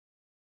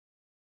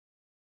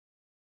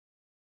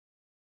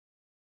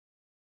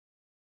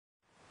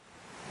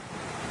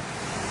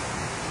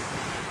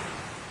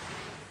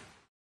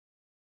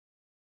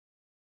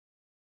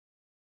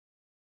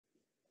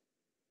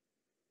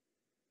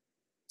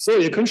So,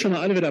 ihr könnt schon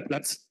mal alle wieder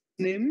Platz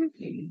nehmen.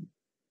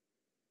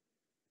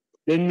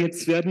 Denn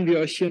jetzt werden wir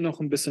euch hier noch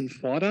ein bisschen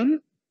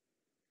fordern.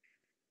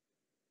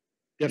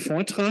 Der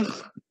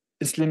Vortrag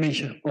ist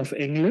nämlich auf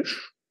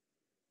Englisch.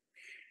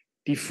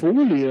 Die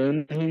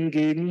Folien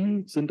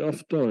hingegen sind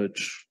auf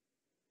Deutsch.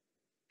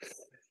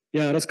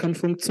 Ja, das kann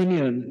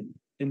funktionieren,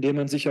 indem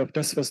man sich auf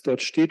das, was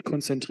dort steht,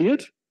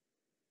 konzentriert.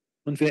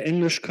 Und wer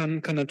Englisch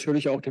kann, kann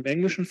natürlich auch dem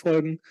Englischen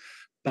folgen.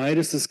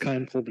 Beides ist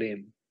kein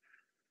Problem.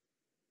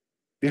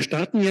 Wir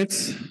starten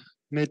jetzt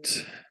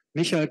mit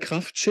Michal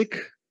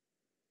Kravcik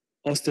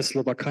aus der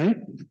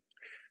Slowakei.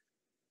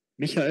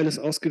 Michael ist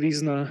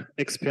ausgewiesener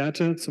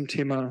Experte zum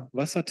Thema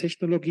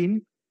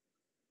Wassertechnologien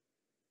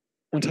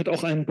und hat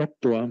auch einen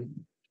Doktor.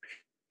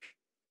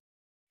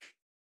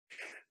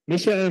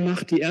 Michael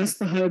macht die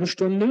erste halbe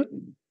Stunde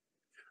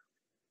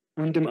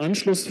und im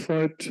Anschluss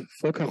folgt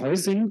Volker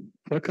Reusing.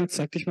 Volker,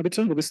 zeig dich mal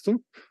bitte, wo bist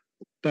du?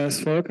 Da ist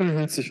Volker,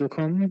 herzlich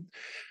willkommen.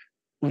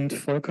 Und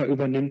Volker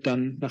übernimmt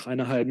dann nach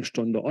einer halben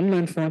Stunde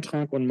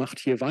Online-Vortrag und macht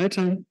hier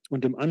weiter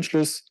und im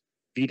Anschluss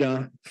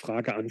wieder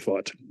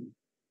Frage-Antwort.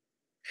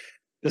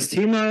 Das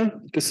Thema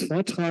des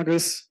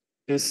Vortrages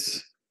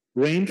ist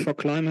Rain for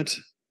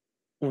Climate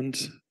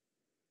und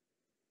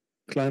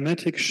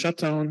Climatic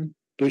Shutdown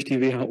durch die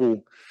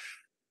WHO.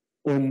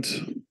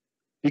 Und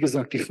wie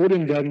gesagt, die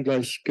Folien werden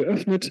gleich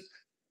geöffnet.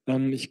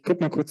 Ich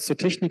gucke mal kurz zur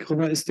Technik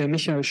rüber. Ist der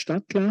Michael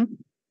startklar?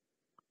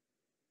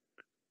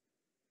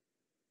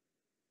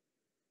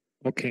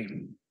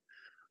 Okay.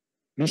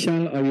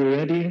 Michael, are you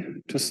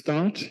ready to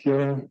start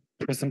your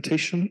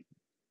presentation?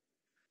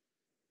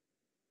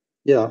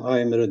 Yeah,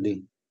 I'm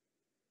ready.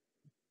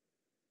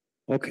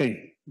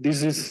 Okay.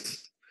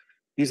 These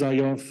are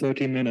your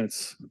 30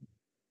 minutes.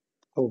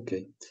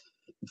 Okay.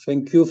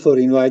 Thank you for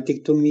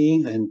inviting to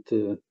me and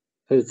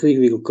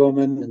herzlich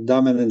willkommen,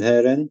 Damen und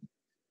Herren.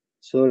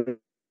 Sorry,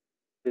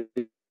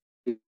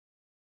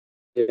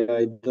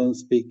 I don't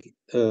speak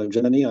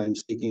Germany. I'm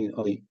speaking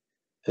only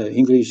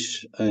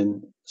English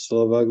and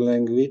Slovak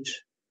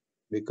language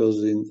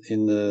because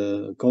in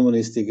the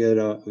communistic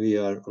era we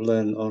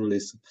learn only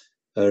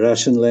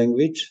Russian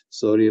language.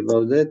 Sorry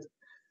about that.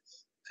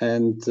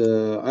 And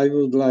I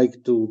would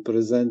like to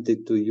present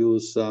it to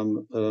you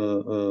some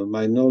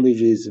my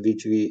knowledges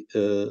which we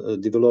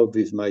developed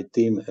with my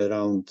team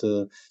around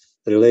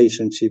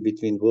relationship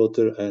between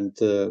water and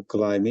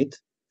climate.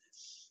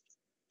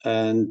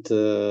 And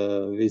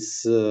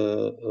this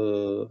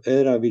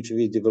era which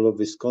we developed,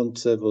 this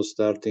concept was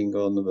starting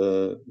on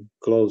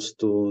close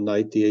to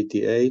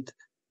 1988,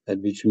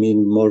 and which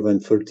means more than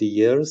 30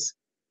 years.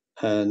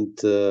 And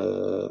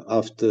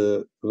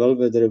after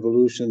Velvet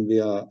Revolution, we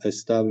are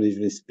established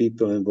with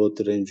People and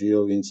Water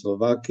NGO in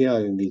Slovakia,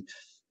 and we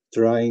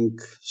trying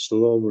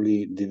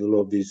slowly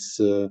develop this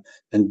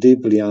and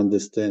deeply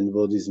understand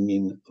what is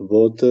mean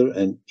water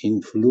and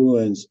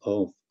influence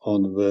on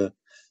the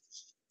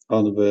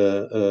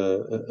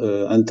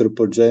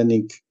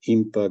anthropogenic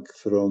impact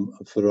from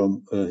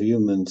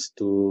humans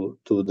to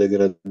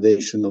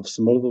degradation of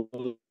small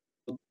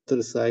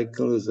water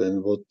cycles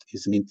and what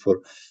is mean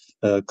for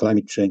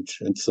climate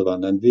change and so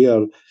on. And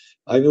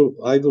I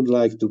would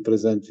like to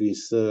present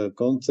this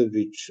concept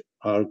which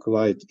are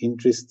quite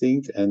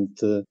interesting. And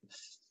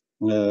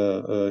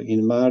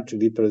in March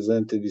we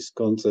presented this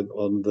concept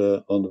on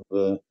the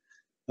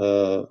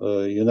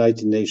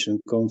United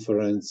Nations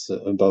Conference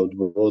about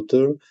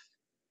water,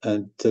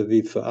 and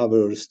with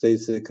our State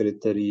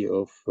Secretary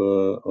of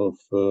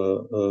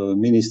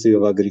Ministry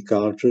of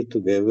Agriculture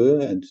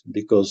together, and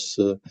because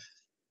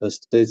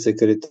State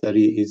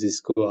Secretary is this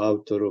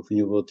co-author of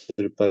New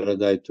Water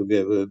Paradigm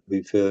together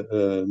with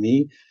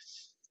me,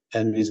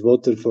 and with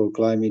Water for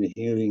Climate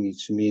Healing,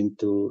 it means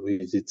to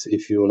visit,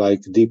 if you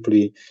like,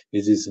 deeply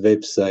with this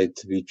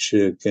website, which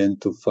can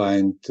to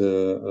find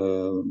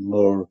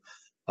more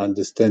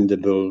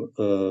understandable,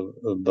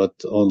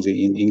 but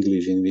only in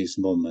English in this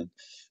moment.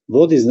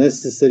 What is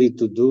necessary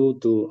to do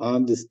to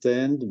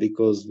understand,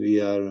 because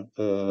my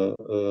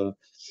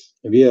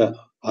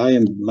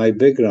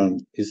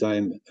background is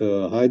I'm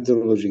a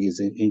hydrologist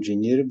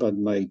engineer, but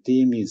my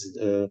team is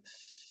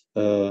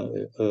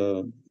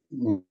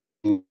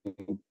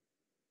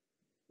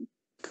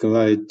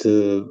quite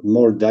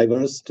more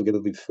diverse,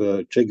 together with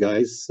Czech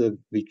guys,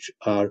 which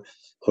are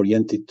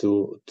oriented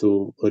to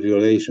a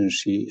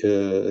relationship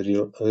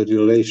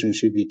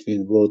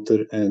between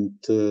water and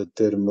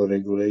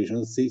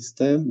thermoregulation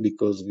system,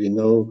 because we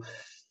know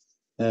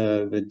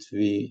that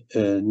we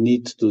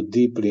need to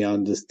deeply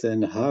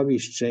understand how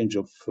is change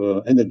of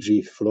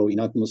energy flow in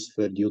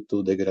atmosphere due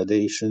to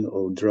degradation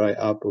or dry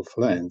up of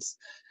lands.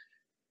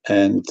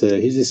 And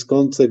his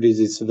concept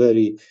is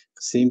very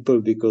simple,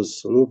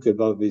 because look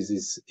about this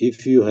is,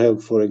 if you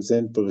have, for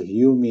example,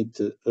 humid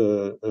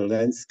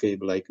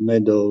landscape like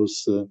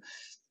meadows,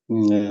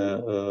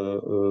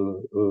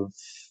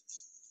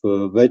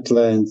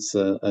 wetlands,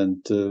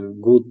 and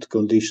good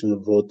condition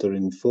of water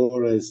in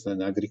forests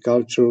and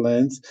agricultural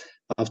lands.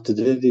 After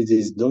that, it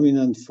is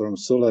dominant from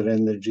solar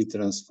energy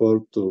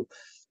transferred to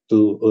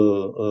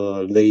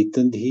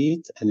latent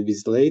heat, and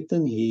with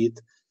latent heat,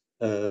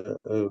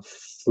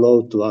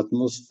 flow to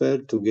atmosphere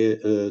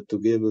together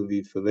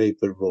with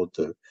vapor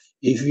water.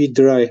 If we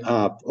dry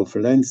up of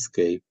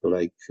landscape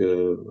like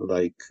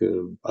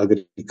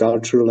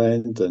agricultural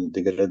land and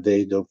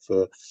degrade of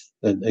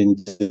in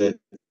the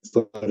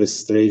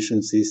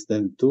forestation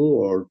system too,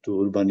 or to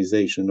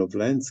urbanization of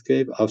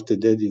landscape, after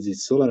that it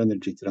is solar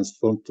energy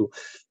transformed to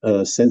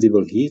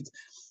sensible heat.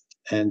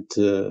 And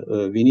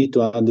we need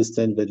to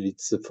understand that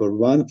it's for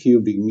 1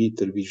 cubic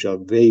meter, which are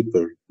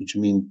vapor, which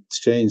means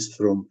change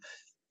from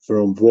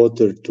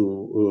water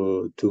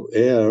to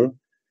air,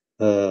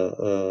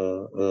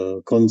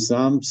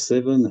 consumes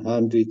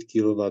 700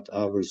 kilowatt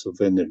hours of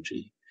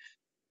energy.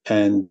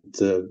 And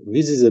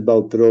this is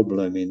about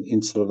problem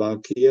in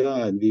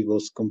Slovakia, and we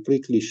was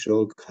completely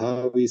shocked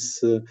how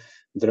is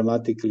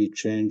dramatically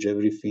change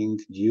everything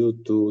due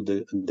to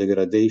the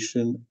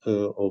degradation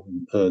of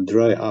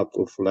dry up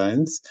of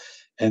lands.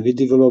 And we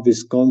developed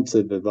this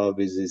concept about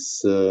this is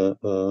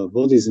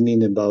what is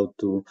mean about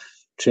to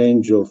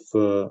change of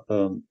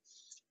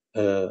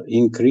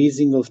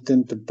increasing of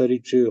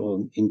temperature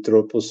in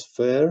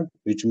troposphere,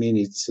 which means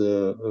it's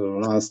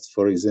last,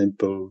 for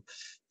example,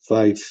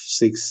 5,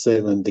 6,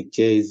 7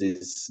 decades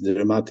is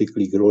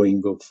dramatically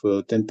growing of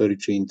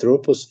temperature in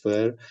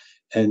troposphere,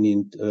 and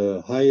in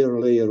higher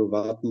layer of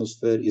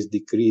atmosphere is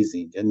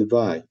decreasing. And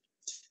why?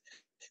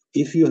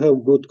 If you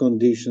have good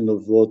condition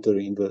of water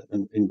in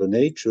the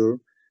nature,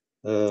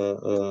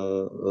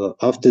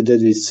 after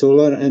that with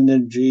solar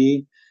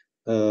energy,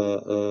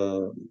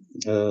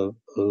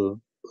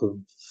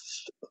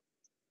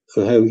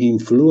 have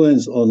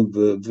influence on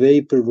the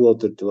vapor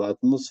water to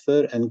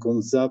atmosphere and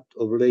consumption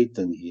of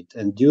latent heat.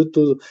 And due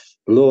to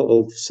law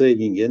of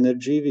saving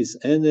energy, this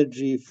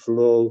energy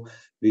flow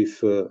with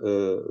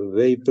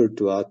vapor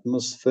to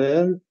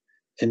atmosphere,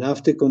 and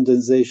after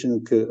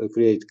condensation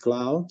create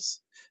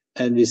clouds,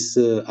 and this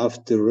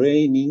after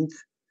raining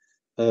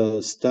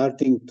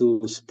starting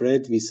to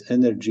spread this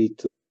energy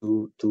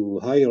to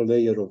higher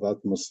layer of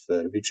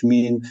atmosphere, which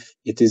means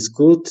it is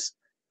good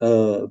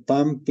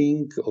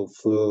pumping of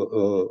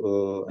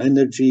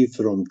energy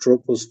from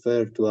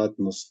troposphere to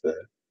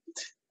atmosphere.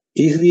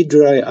 If we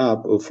dry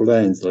up of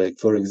lands, like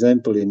for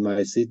example in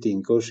my city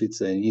in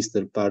Košice, in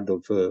eastern part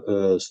of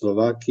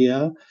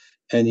Slovakia,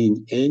 and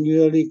in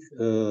annually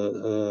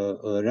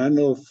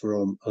runoff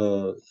from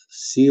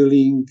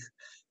ceiling,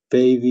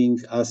 paving,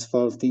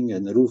 asphalting,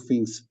 and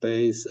roofing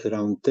space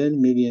around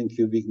 10 million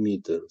cubic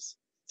meters.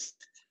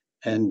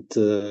 And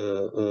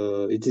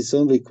it is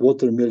only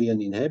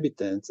 250,000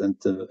 inhabitants, and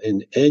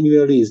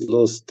annually is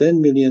lost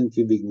 10 million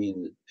cubic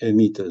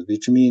meters,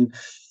 which means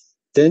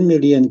 10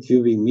 million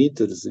cubic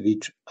meters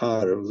which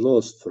are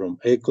lost from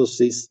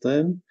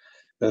ecosystem,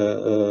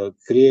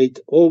 create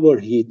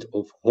overheat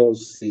of whole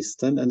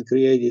system and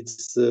create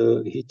its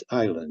heat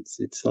islands.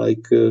 It's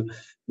like a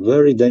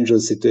very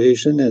dangerous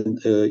situation,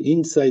 and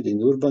inside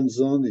in urban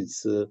zone,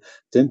 its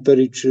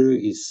temperature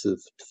is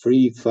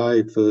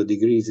 3-5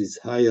 degrees is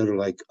higher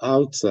like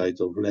outside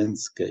of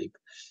landscape.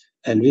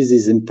 And this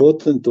is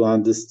important to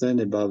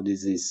understand about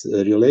this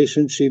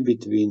relationship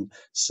between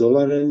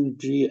solar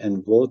energy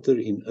and water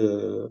in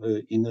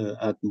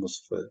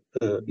atmosphere,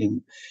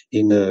 in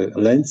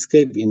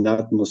landscape, in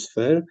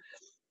atmosphere.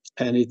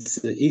 And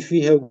it's if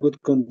we have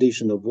good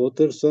condition of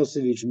water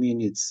sources, which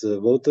means it's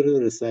water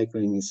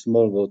recycling in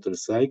small water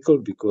cycle,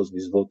 because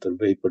with water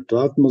vapor to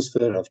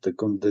atmosphere after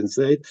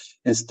condensate,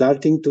 and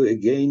starting to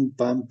again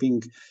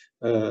pumping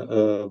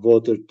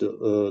water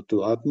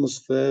to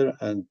atmosphere,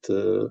 and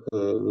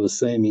the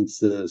same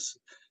is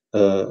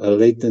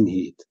latent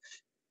heat.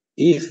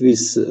 If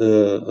this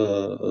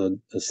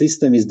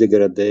system is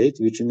degraded,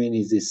 which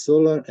means the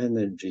solar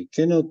energy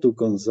cannot to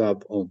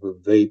consume of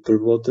vapor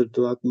water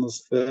to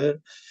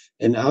atmosphere,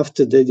 and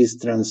after that is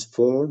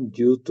transformed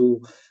due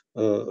to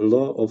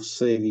law of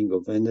saving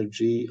of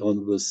energy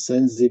on the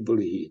sensible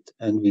heat,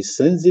 and with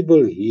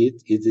sensible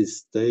heat it is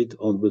stayed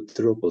on the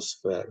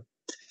troposphere.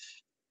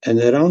 And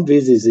around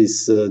this is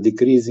this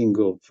decreasing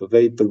of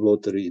vapor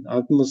water in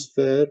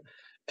atmosphere.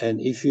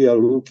 And if you are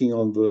looking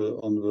on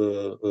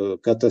the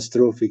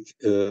catastrophic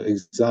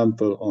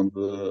example on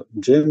the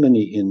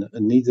Germany in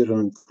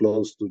Netherlands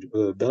close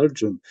to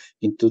Belgium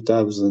in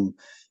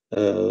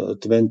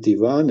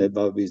 2021,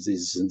 about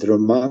this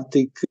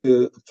dramatic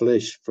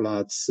flash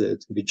floods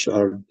which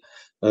are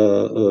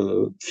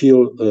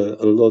kill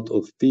a lot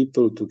of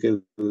people, to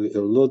get a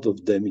lot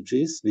of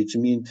damages, which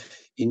means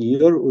in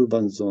your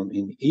urban zone,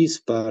 in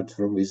east part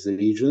from this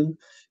region,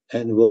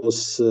 and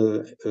was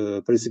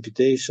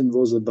precipitation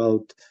was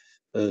about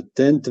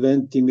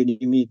 10-20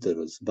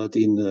 millimeters, but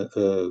in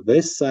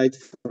west side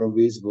from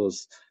this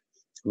was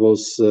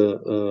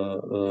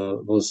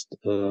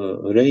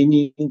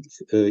raining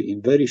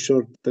in very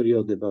short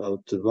period,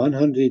 about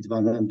 100,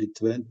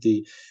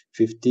 120,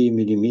 50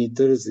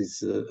 millimeters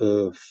is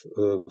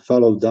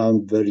followed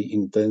down very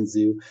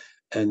intensive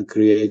and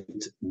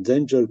create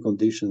danger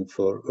condition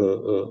for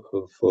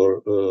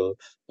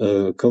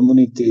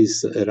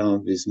communities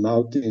around these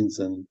mountains,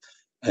 and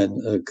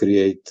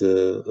create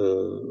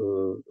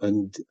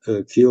and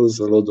kills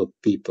a lot of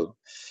people.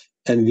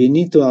 And we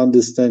need to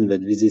understand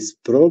that with this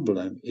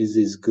problem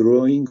is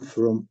growing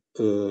from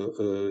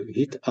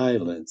heat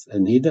islands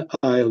and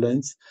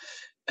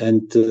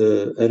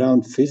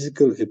around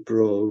physical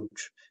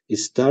approach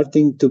is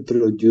starting to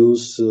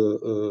produce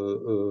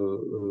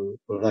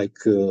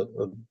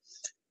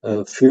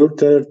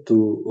filter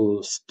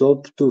to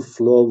stop to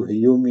flow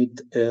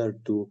humid air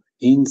to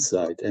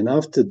inside. And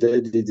after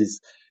that, it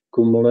is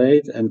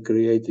accumulate and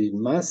created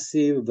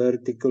massive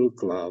vertical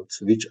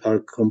clouds, which are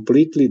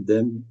completely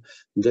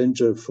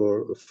danger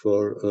for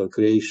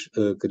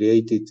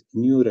created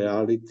new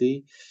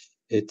reality.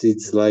 It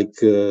is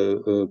like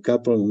a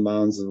couple of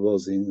months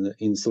was in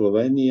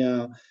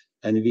Slovenia,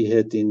 and we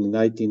had in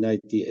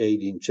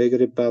 1998 in Czech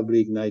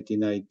Republic,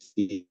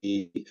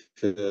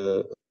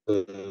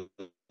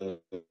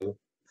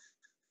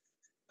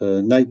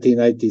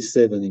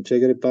 1997 in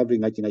Czech Republic,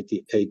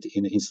 1998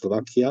 in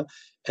Slovakia,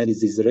 and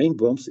these rain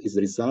bombs is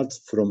result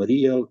from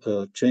real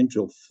change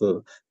of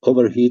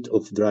overheat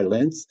of dry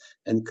lands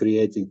and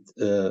created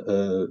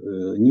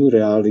new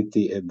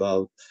reality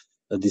about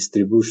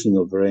distribution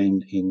of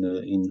rain in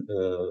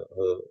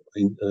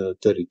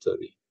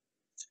territory.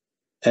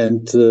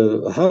 And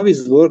how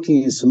is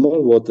working in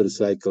small water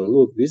cycle?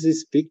 Look, this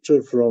is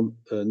picture from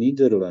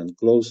Netherlands,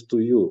 close to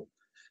you.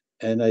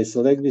 And I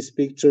select this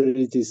picture,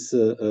 it is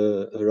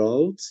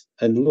roads.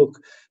 And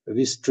look,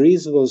 this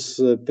trees was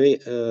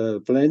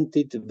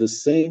planted at the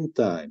same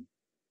time,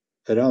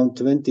 around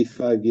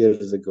 25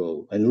 years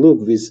ago. And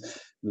look, this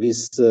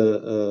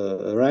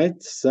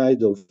right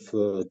side of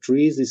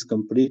trees is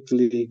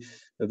completely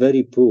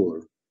very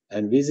poor.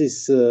 And this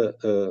is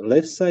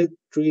left side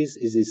trees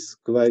is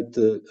quite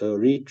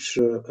rich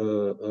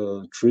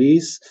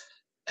trees.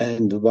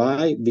 And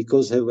why?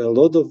 Because have a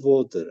lot of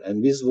water.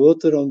 And this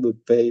water on the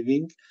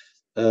paving,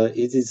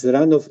 it is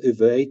runoff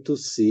away to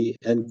sea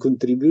and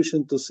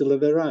contribution to sea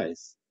level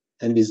rise.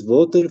 And this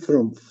water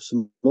from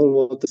small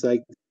water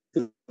cycle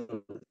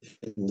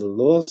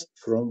lost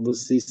from the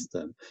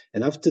system.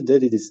 And after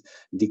that, it is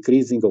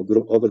decreasing of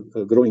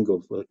growing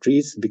of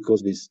trees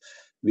because these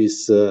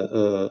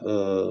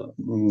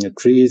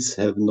trees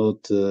have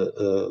not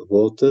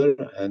water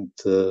and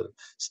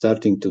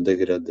starting to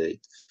degrade.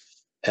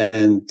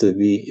 And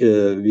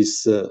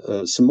this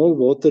small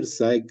water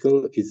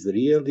cycle is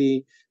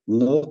really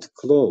not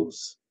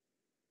close,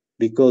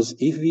 because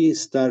if we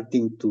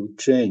starting to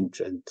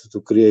change and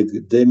to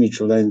create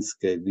damaged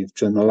landscape with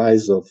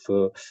channelize of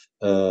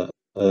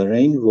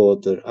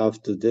rainwater,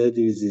 after that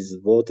is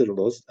water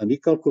loss. And we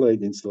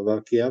calculate in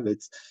Slovakia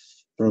that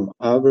from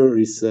our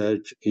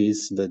research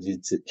is that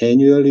it's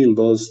annually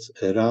lost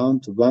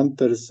around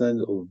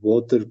 1% of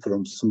water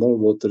from small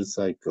water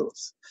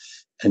cycles.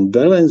 And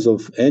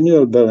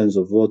annual balance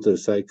of water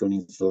cycle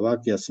in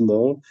Slovakia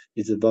small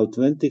is about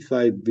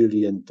 25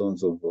 billion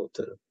tons of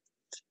water.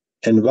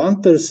 And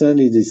 1%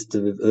 is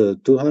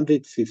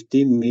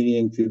 215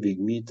 million cubic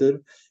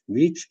meter,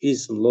 which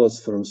is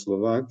lost from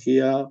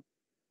Slovakia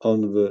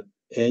on the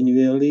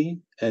annually,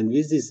 and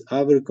this is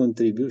our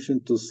contribution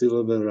to sea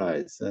level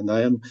rise. And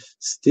I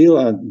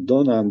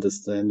don't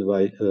understand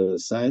why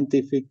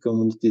scientific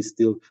community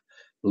still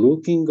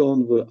looking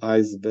on the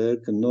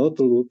iceberg, not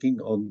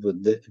looking on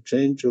the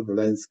change of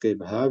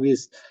landscape. How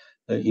is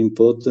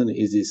important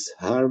is this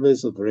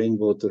harvest of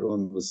rainwater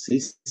on the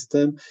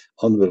system,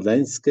 on the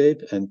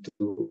landscape, and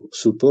to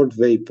support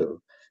vapor.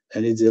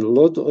 And it's a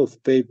lot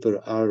of paper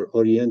are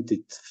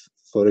oriented,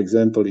 for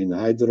example, in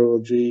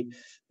hydrology,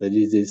 that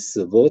it is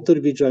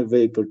water which are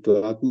vapor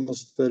to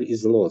atmosphere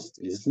is lost.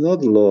 It's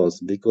not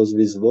lost, because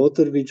with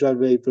water which are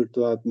vapor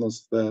to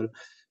atmosphere,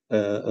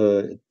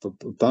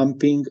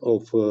 pumping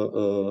of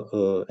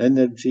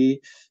energy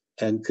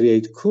and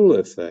create cool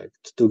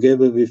effect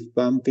together with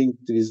pumping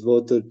this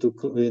water to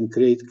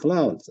create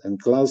clouds, and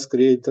clouds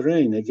create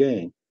rain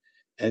again.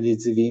 And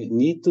we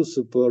need to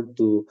support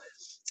to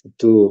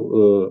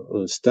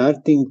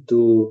starting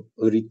to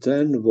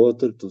return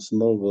water to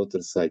small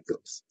water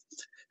cycles.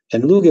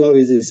 And look how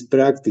it is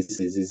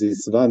practices. This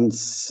is one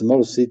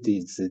small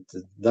city. It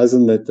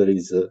doesn't matter.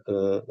 It's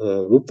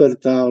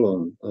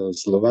Wuppertal or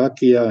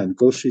Slovakia and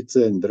Košice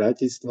and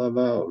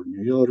Bratislava or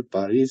New York,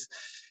 Paris.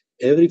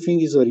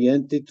 Everything is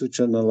oriented to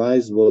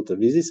channelize water.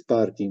 This is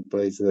parking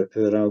place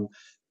around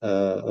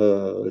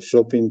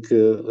shopping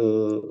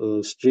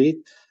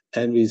street,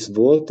 and with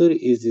water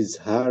is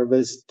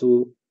harvest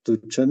to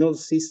channel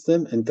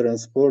system and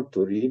transport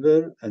to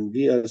river, and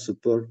we are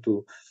support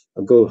to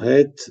go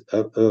ahead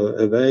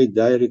away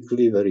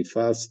directly very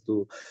fast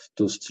to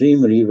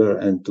stream, river,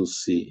 and to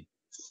sea.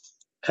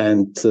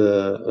 And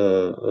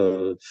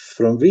from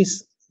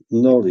these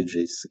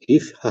knowledges,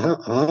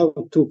 how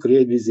to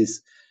create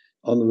this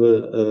on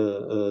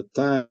the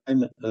time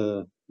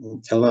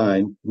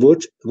line,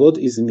 what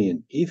is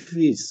mean? If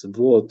this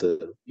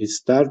water is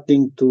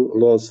starting to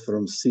lose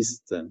from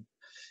system,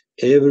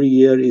 every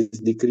year is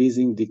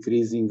decreasing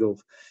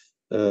of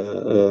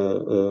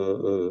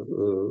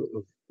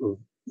of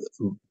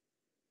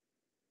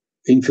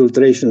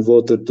infiltration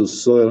water to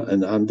soil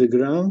and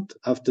underground.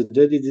 After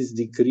that, it is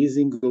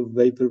decreasing of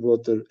vapor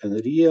water,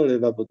 and real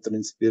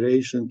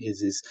evapotranspiration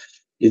it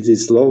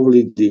is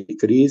slowly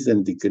decrease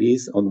and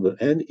decrease. On the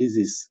end, it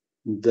is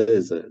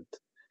desert.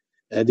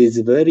 And it's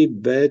very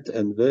bad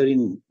and very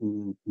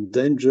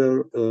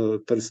danger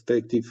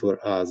perspective for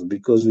us,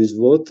 because with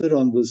water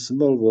on the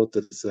small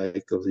water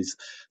cycle is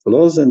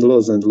loss and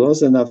loss and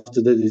loss, and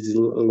after that it's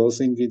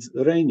losing, it's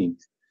raining.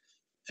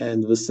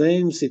 And the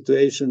same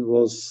situation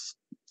was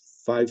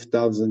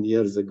 5,000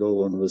 years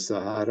ago on the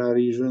Sahara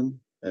region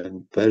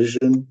and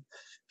Persian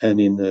and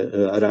in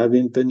the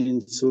Arabian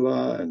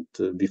Peninsula, and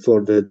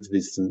before that,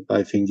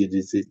 I think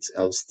it's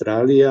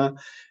Australia.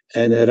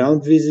 And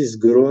around this is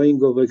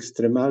growing of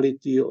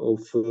extremality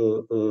of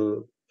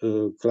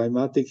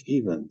climatic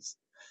events.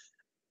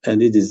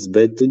 And it is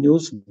bad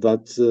news,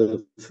 but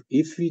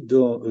if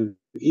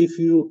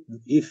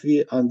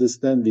we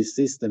understand this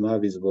system, how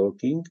it's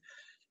working,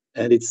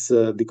 and it's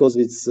because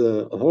it's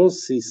a whole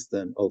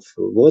system of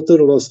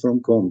water loss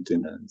from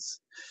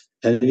continents.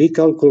 And we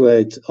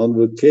calculate on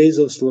the case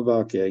of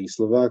Slovakia.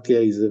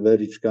 Slovakia is a very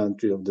rich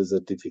country of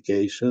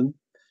desertification.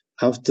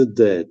 After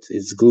that,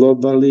 it's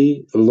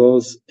globally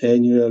lost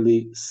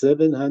annually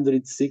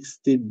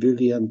 760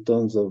 billion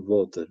tons of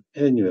water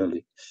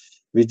annually,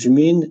 which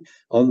means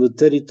on the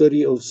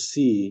territory of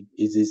sea,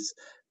 it is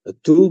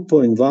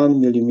 2.1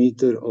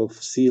 millimeter of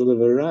sea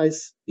level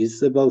rise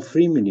is about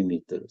 3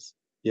 millimeters.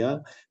 Yeah,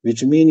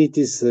 which means it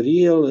is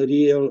real.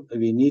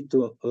 We need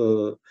to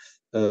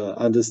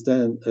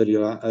understand a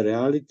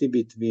reality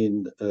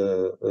between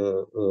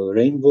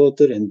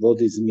rainwater and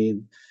what is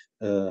mean.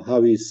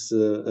 How is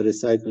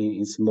recycling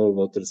in small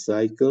water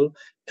cycle,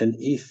 and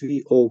if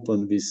we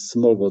open this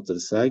small water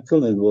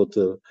cycle and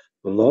water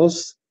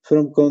loss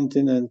from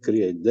continent,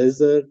 create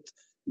desert,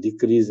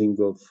 decreasing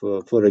of,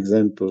 for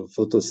example,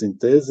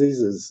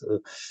 photosynthesis,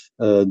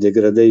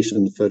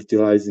 degradation,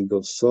 fertilizing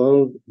of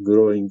soil,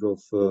 growing of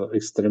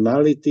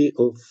extremality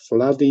of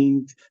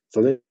flooding,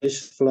 flash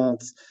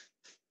floods,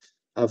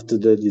 after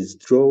that is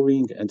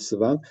drawing and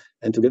so on,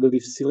 and together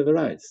with sea level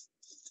rise.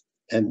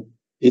 And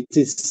it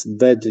is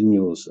bad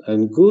news.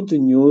 And good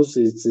news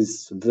is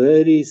this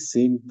very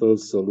simple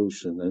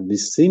solution. And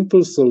this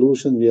simple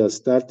solution we are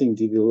starting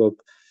to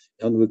develop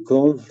on the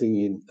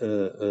conflict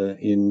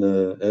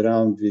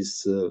around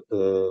this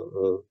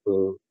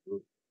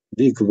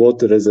big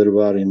water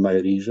reservoir in my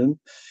region.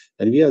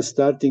 And we are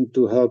starting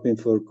to helping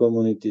for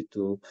community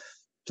to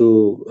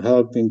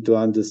helping to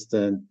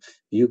understand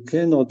you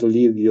cannot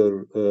leave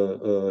your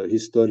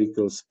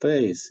historical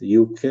space.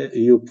 You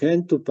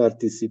can to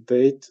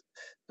participate,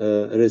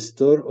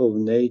 restore of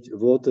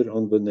water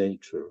on the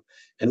nature.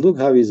 And look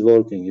how it's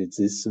working. It's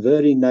this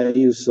very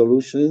naive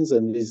solutions,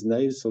 and this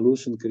naive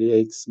solution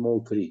creates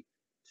small creek.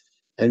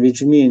 And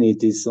which means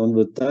it is on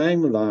the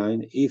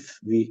timeline, if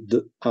we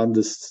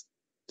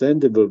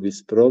understandable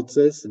this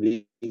process,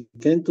 we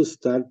can to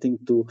starting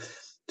to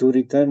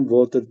return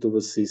water to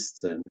the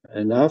system.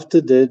 And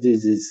after that,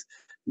 this is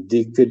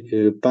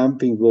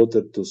pumping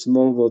water to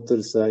small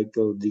water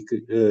cycle,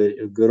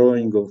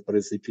 growing of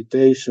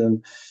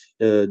precipitation,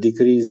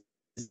 decreasing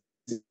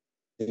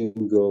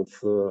of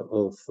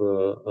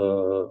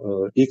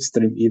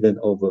extreme event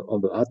of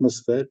the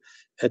atmosphere.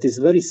 It is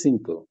very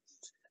simple.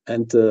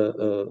 And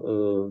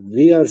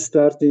we are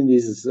starting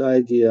this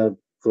idea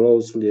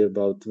closely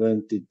about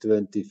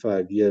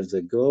 20-25 years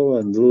ago,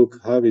 and look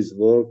how it's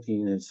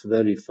working. It's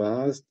very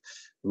fast.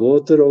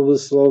 Water over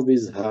slope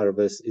is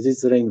harvest. It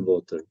is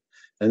rainwater.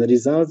 And the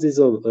result is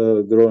of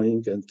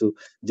growing and to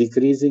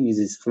decreasing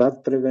is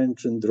flood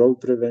prevention,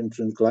 drought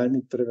prevention,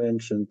 climate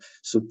prevention,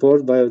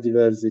 support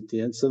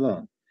biodiversity, and so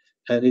on.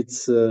 And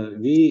it's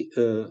we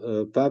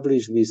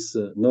publish these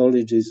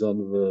knowledges on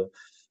the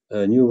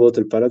new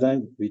water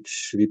paradigm,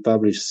 which we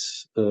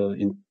published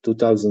in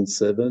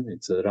 2007.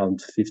 It's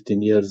around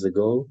 15 years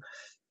ago.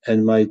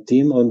 And my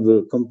team on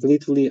the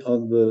completely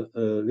on the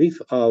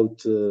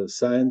without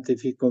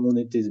scientific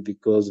communities,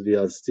 because we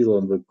are still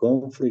on the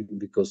conflict,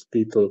 because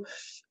people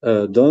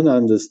don't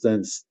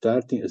understand,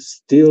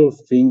 still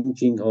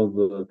thinking of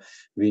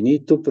we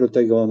need to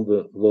protect on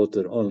the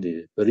water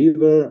only,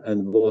 river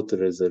and water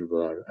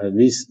reservoir, and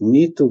we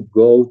need to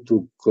go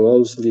to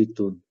closely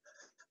to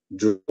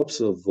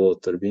drops of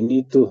water. We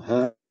need to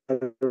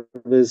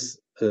harvest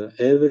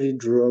every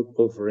drop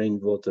of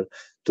rainwater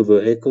to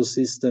the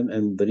ecosystem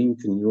and bring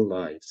new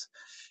lives.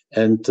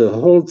 And the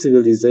whole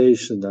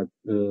civilization,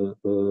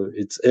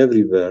 it's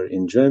everywhere,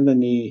 in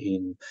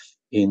Germany,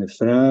 in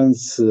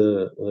France,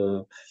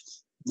 in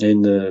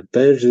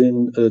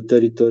Persian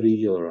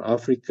territory or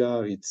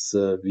Africa. It's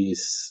we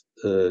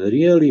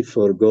really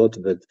forgot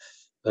that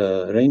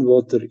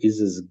rainwater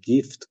is a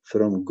gift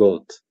from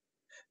God.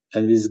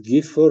 And this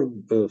gift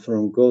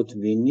from God,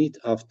 we need,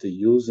 after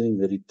using,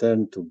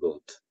 return to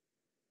God,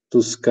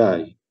 to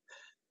sky.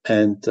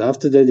 And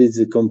after that, it's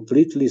a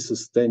completely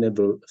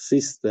sustainable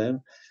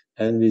system.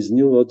 And this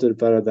new water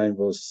paradigm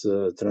was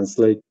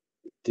translated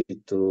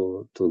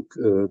to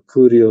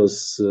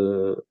curious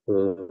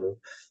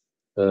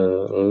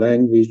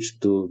language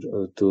to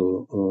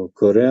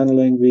Korean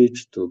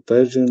language, to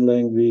Persian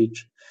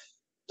language,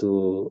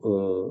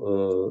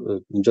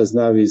 to just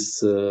now is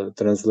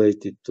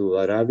translated to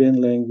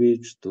Arabian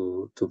language,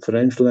 to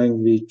French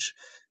language,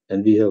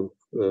 and we have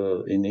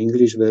in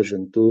English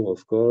version too,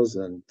 of course,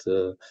 and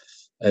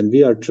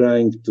we are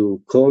trying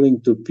to calling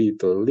to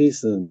people,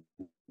 listen,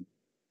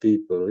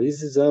 people.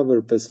 This is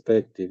our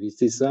perspective.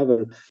 This is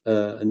our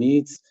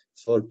needs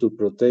to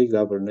protect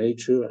our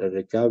nature and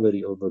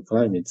recovery of the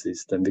climate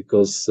system,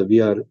 because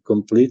we are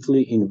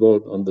completely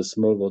involved on the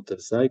small water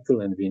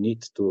cycle, and we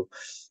need to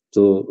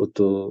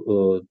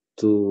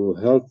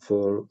help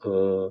for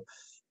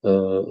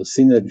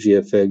synergy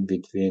effect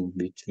between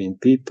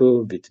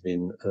people,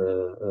 between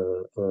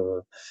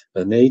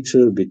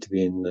nature,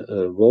 between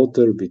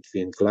water,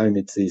 between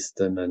climate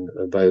system and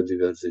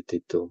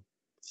biodiversity too.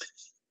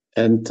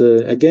 And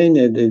again,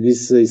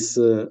 this is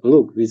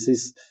look. This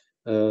is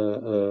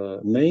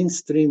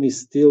mainstream is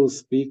still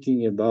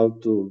speaking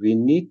about we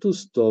need to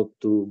stop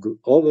to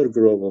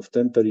overgrowth of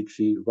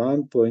temperature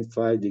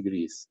 1.5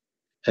 degrees,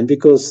 and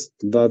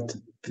but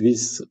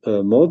this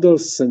model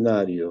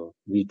scenario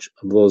which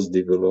was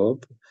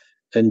developed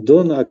and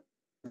don't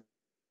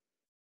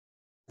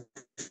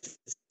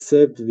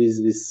accept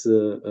this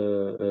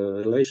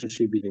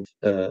relationship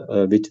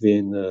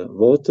between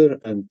water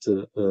and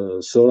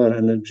solar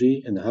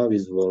energy and how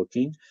it's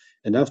working.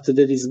 And after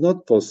that, is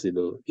not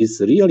possible.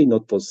 It's really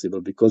not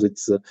possible, because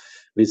it's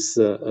this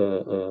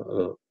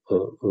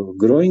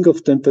growing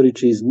of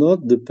temperature is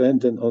not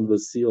dependent on the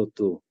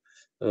CO2.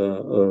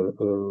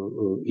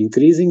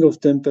 Increasing of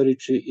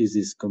temperature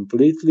is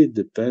completely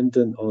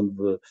dependent on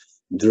the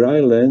dry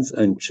lands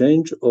and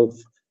change of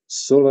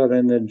solar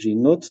energy,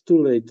 not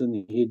to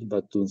latent heat,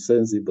 but to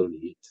sensible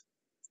heat.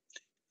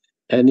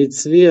 And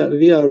it's we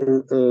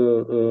are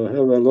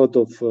have a lot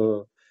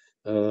of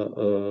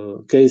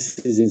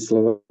cases in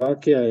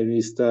Slovakia.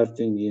 We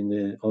starting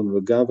on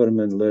the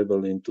government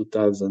level in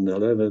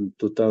 2011,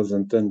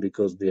 2010,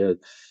 because we had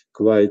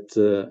quite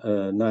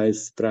a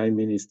nice prime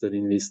minister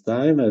in this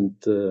time, and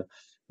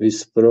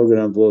this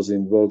program was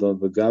involved on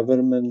the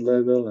government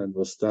level and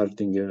was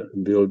starting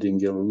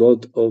building a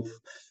lot of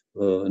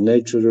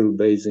natural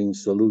basing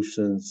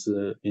solutions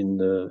in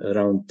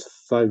around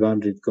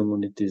 500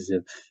 communities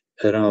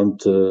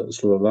around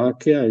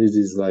Slovakia. This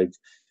is like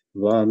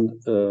one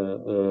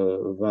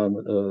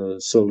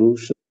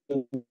solution,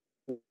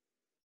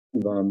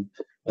 one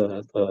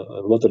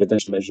water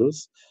retention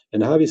measures,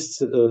 and how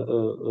is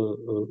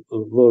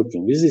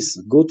working. This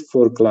is good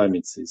for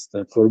climate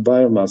system, for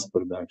biomass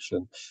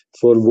production,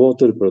 for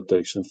water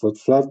protection, for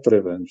flood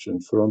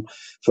prevention, from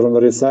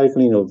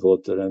recycling of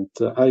water. And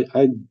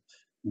I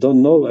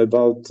don't know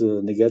about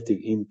negative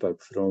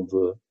impact from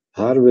the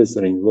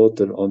harvesting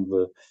water on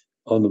the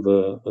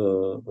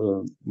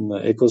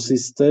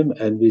ecosystem.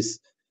 And this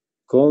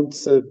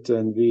concept,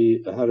 and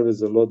we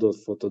harvest a lot of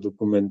photo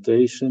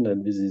documentation,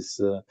 and this is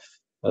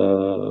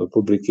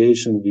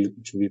publication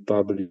which we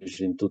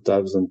published in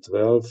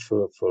 2012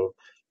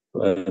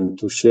 and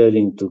to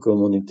sharing to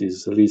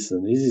communities.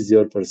 Listen, this is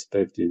your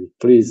perspective.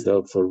 Please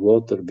help for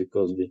water,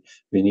 because we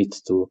need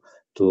to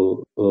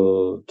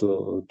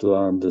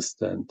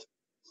understand.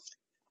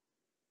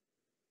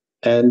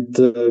 And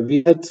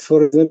we had,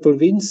 for example,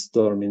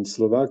 windstorm in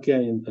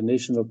Slovakia, in a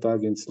national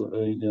park in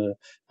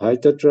High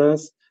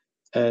Tatras.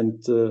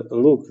 And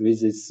look,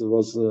 this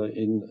was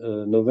in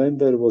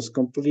November, was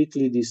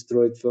completely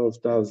destroyed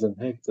 12,000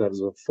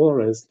 hectares of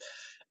forest.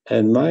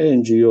 And my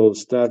NGO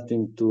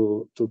starting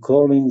to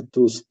calling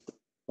to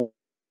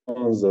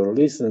sponsor,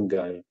 listen,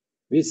 guy,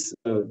 this,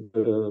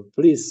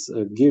 please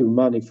give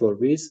money for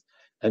this.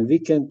 And we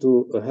can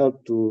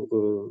help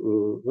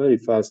to very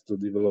fast to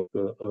develop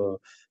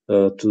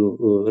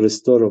to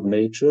restore of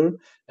nature,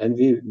 and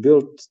we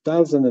built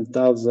thousand and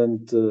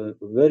thousand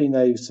very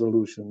naive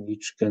solution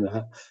which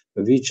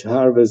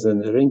harvest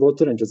and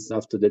rainwater, and just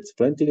after that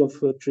planting of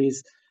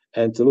trees,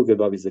 and to look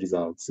about these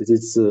results. It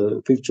is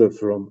a picture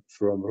from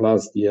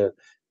last year,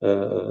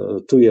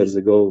 2 years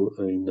ago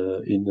in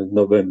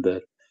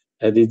November.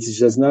 And it's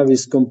just now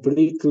is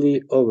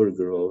completely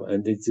overgrown,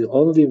 and it's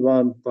only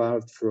one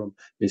part from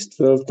this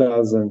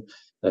 12,000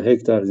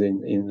 hectares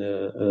in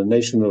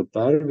national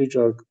park, which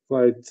are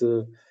quite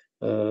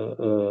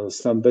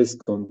some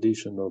best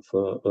condition of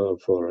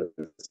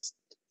forest.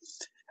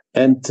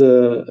 And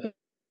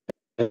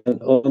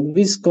on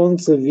this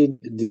concept, we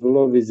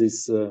developed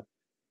this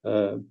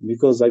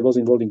because I was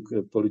involved in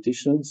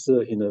politicians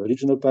in a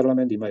regional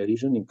parliament in my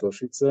region in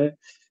Košice.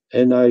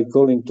 And I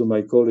calling to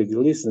my colleague,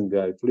 listen,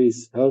 guy,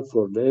 please help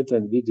for that.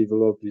 And we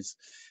developed this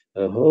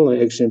whole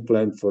action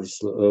plan for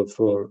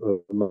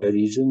my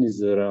region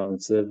is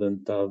around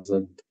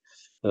 7,000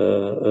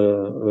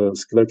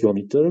 square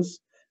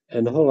kilometers.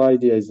 And the whole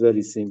idea is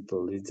very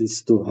simple. It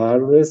is to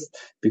harvest,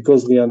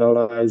 because we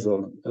analyze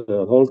on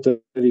whole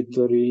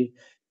territory,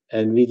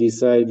 and we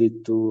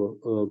decided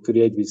to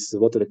create these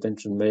water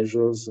retention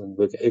measures and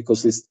the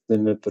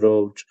ecosystem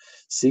approach,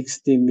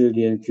 60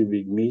 million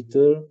cubic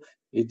meter.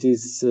 It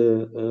is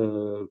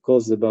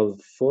cost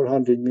about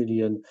 400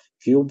 million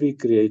cubic,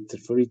 create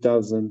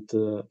 3,000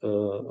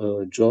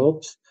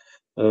 jobs,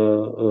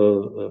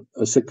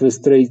 a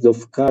sequestration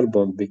of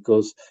carbon,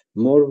 because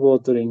more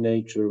water in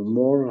nature,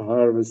 more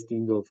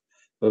harvesting of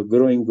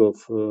growing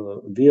of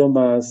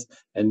biomass,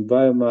 and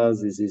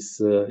biomass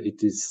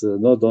it is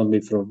not only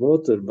from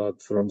water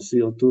but from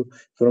CO2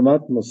 from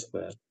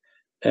atmosphere,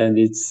 and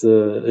it's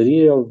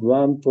real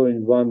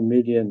 1.1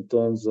 million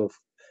tons of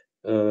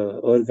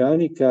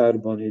organic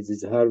carbon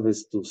is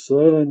harvested to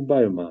soil and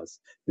biomass,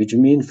 which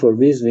means for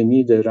this we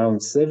need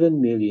around 7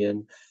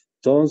 million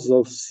tons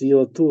of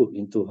CO2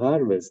 into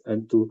harvest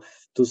and to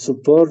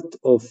support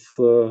of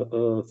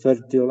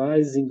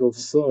fertilizing of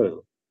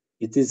soil.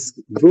 It is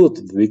good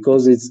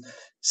because it's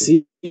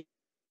CO2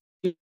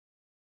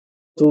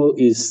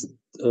 is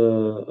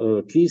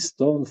a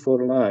keystone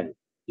for life.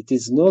 It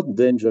is not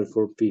danger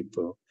for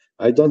people.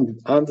 I don't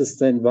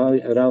understand why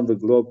around the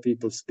globe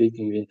people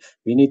speaking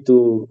we need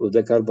to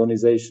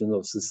decarbonization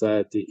of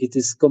society. It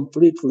is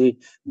completely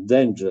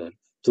danger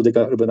to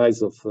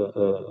decarbonize of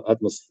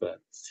atmosphere.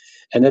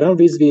 And around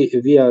this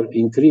we are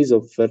increase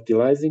of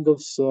fertilizing of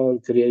soil,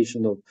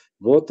 creation of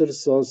water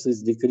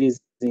sources,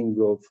 decreasing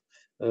of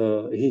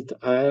heat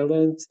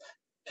islands,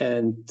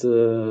 and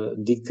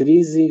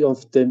decreasing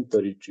of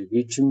temperature,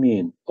 which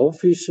means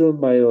official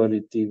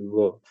majority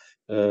way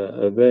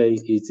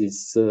it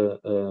is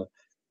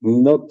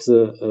not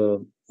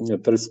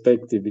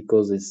perspective,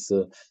 because it's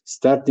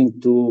starting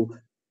to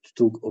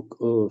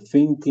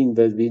thinking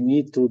that we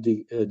need to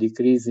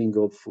decreasing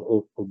of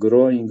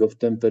growing of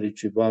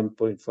temperature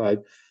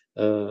 1.5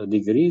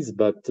 degrees,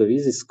 but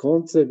this is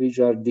concept which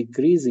are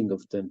decreasing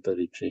of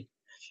temperature.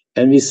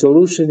 And we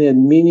solution a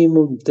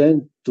minimum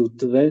 10 to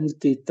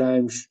 20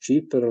 times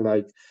cheaper,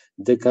 like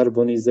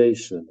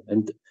decarbonization.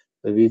 And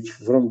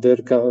from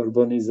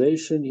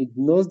decarbonization, it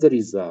knows the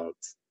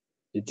results.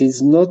 It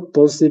is not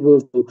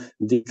possible to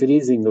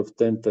decreasing of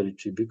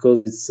temperature,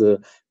 because it's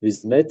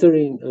this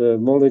mattering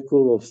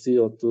molecule of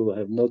CO2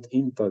 have not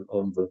impact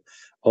on the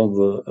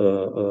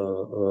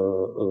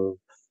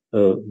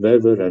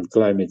weather and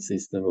climate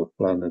system of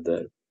planet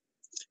Earth.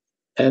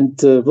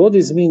 And what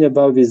is mean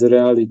about this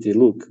reality?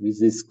 Look, with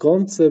this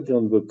concept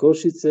on the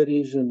Košice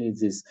region,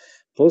 it is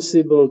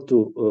possible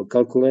to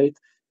calculate,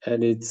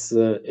 and it's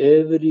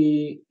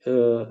every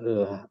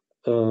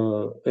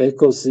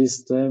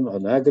ecosystem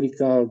on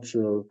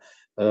agriculture,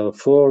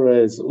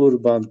 forest,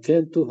 urban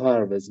can to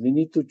harvest. We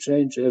need to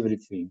change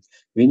everything.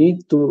 We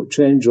need to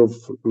change of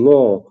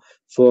law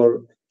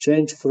for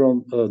change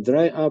from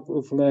dry up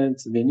of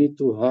lands. We need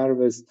to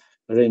harvest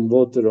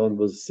rainwater on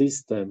the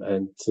system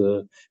and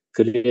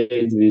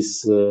create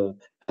this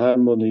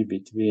harmony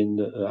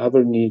between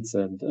our needs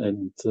and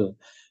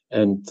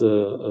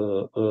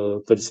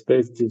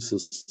perspective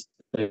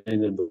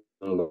sustainable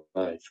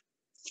life.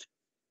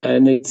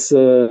 And it's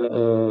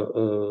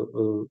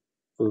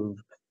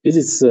it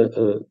is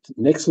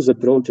next to the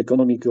approach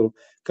economical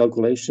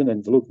calculation,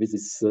 and look, this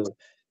is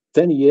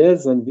 10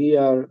 years and we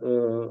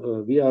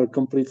are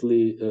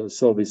completely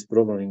solve this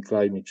problem in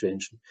climate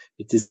change.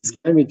 It is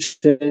climate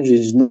change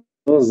is not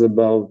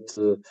about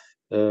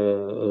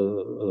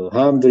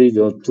 100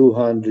 or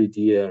 200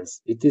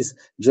 years. It is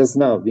just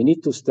now. We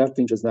need to start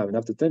in just now, and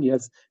after 10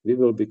 years we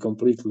will be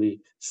completely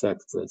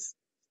success.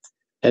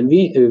 And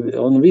we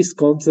on this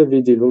concept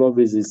we develop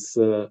this.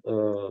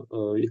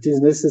 It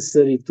is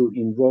necessary to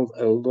involve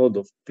a lot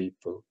of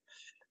people,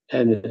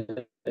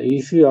 and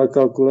if you are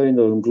calculating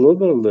on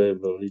global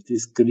level, it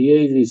is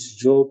create this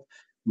job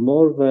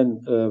more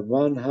than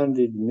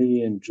 100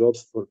 million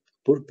jobs for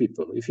poor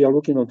people. If you are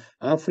looking on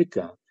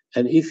Africa,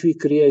 and if we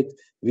create,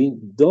 we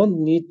don't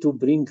need to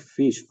bring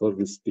fish for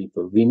these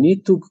people. We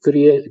need to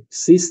create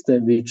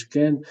system which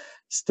can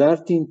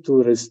starting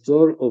to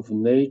restore of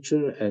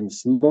nature and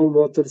small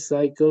water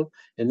cycle,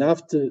 and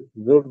after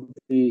will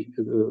be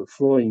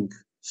flowing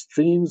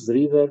streams,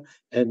 river,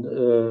 and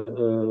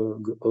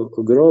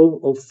grow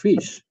of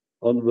fish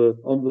on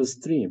the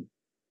stream.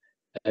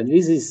 And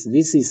this is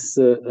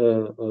a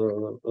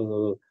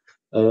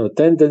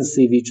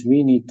tendency which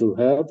we need to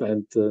help,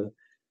 and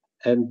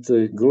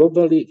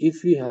globally,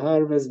 if we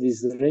harvest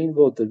this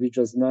rainwater, which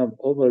is now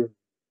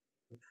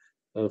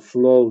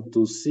overflow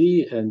to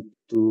sea and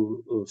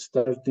to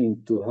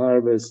starting to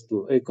harvest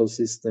to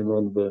ecosystem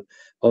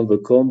on the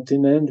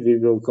continent, we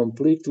will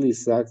completely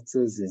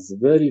success. It's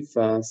very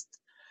fast.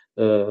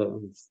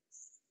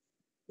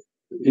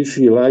 If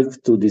you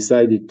like to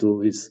decide it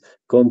to this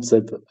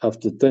concept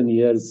after 10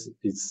 years,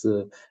 it's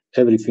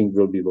everything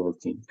will be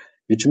working.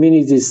 Which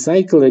means it is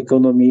cycle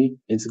economy,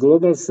 it's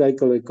global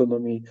cycle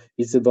economy,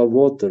 it's about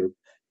water.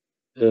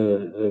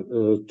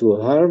 To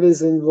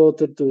harvest and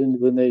water to in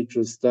the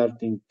nature,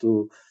 starting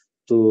to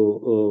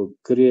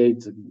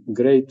create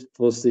great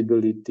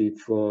possibility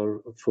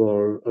for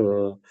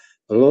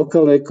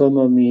local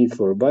economy,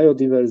 for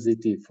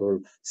biodiversity, for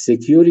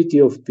security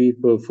of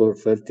people, for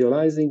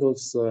fertilizing of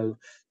soil,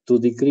 to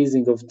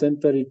decreasing of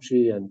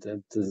temperature and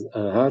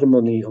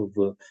harmony of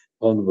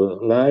on the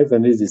life.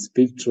 And this is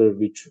picture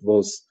which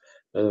was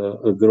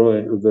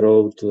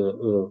growth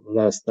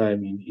last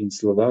time in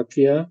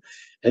Slovakia,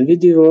 and we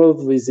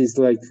developed with this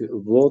like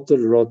water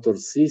rotor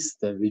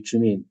system, which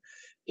means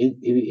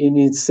in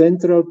its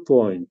central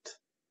point,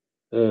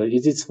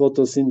 it is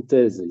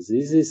photosynthesis.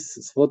 This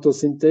is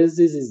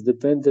photosynthesis is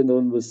dependent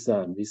on the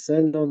sun. We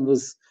send on the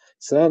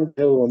sun,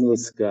 have on the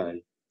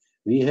sky.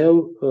 We have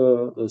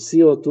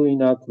CO2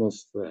 in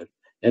atmosphere,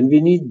 and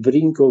we need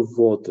brink of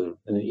water.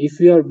 And if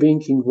we are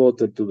bringing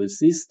water to the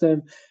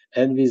system,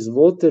 and with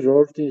water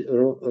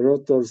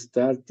rotor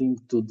starting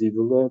to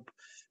develop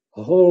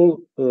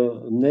whole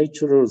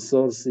natural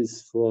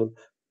sources for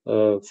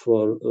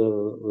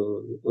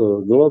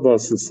global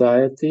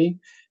society,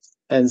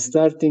 and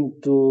starting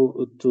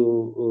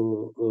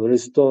to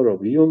restore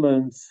of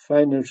humans,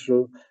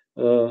 financial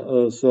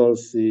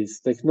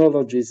sources,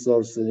 technology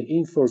sources,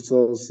 info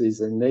sources,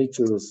 and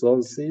natural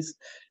sources,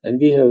 and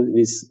we have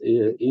this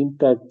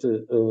impact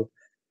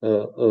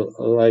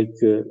like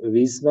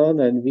this one,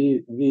 and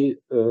we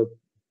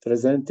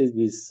presented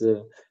this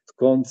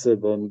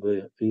concept on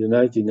the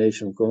United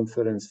Nations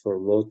Conference for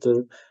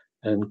Water,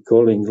 and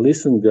calling,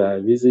 listen,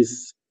 guys, this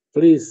is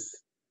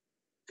please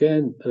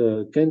can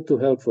to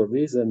help for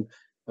this, and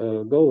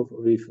go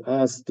with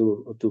us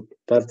to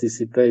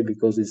participate,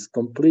 because it's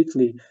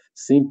completely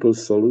simple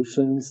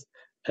solutions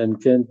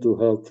and can to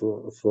help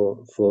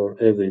for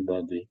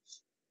everybody.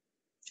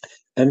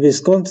 And this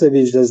concept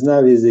is just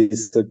now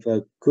is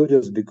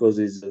curious because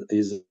is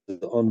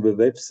on the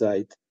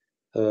website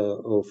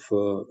of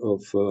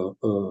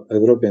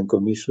European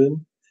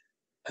Commission,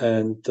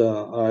 and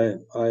I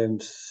am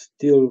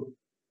still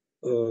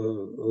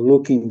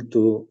looking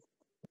to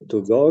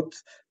God.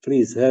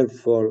 Please help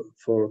for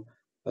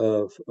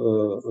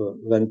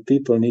when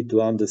people need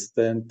to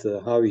understand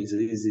how it's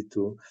easy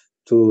to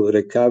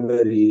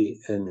recovery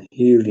and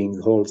healing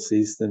whole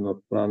system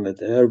of planet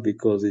Earth,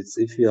 because it's,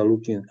 if you are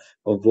looking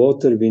on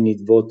water, we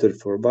need water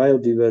for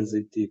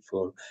biodiversity,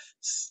 for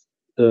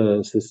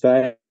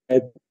society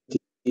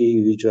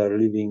which are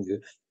living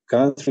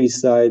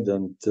countryside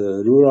and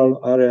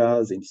rural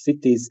areas, in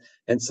cities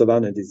and so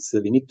on. And it's,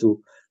 we need to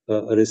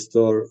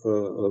restore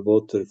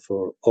water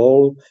for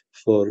all,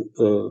 for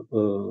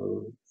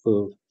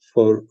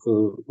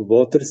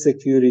water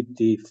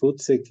security, food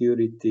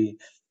security,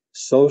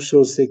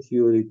 social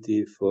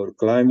security, for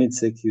climate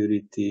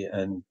security,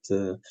 and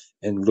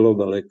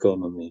global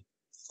economy.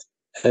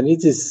 And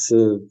it is,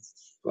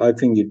 I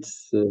think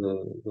it's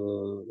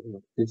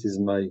it is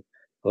my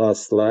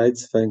last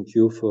slides. Thank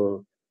you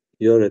for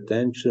your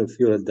attention.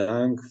 Vielen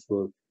Dank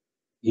für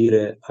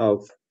Ihre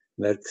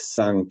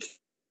Aufmerksamkeit.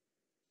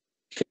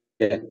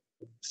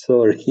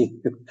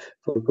 Sorry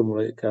for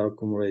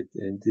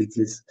accumulating.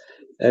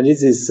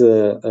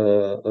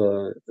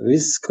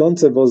 This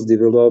concept was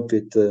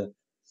developed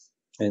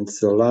and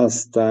so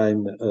last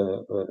time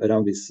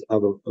around this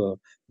other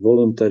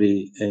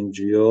voluntary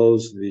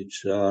NGOs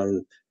which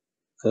are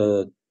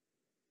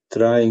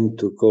trying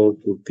to call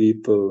to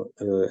people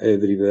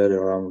everywhere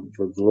around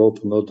the globe,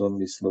 not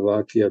only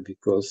Slovakia,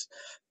 because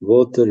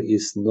water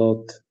is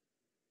not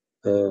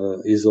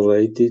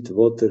isolated,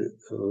 water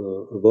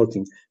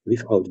working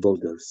without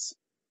borders.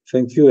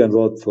 Thank you a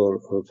lot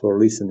for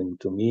listening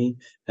to me,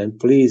 and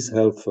please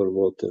help for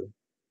water.